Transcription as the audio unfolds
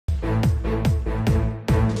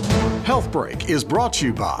Health Break is brought to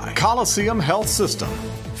you by Coliseum Health System.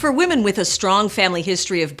 For women with a strong family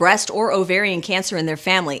history of breast or ovarian cancer in their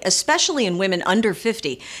family, especially in women under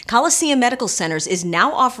 50, Coliseum Medical Centers is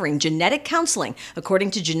now offering genetic counseling,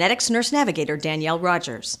 according to genetics nurse navigator Danielle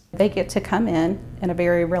Rogers. They get to come in a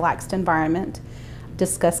very relaxed environment,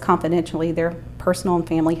 discuss confidentially their personal and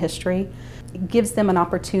family history. It gives them an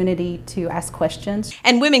opportunity to ask questions.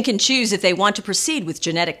 And women can choose if they want to proceed with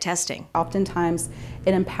genetic testing. Oftentimes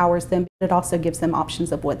it empowers them. It also gives them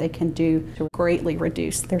options of what they can do to greatly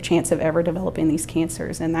reduce their chance of ever developing these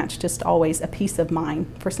cancers, and that's just always a peace of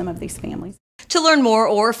mind for some of these families. To learn more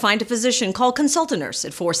or find a physician, call Consult a Nurse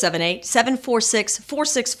at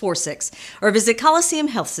 478-746-4646 or visit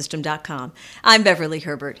ColiseumHealthSystem.com. I'm Beverly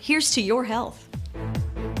Herbert. Here's to your health.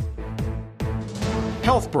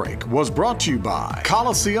 Health Break was brought to you by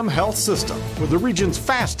Coliseum Health System with the region's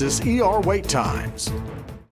fastest ER wait times.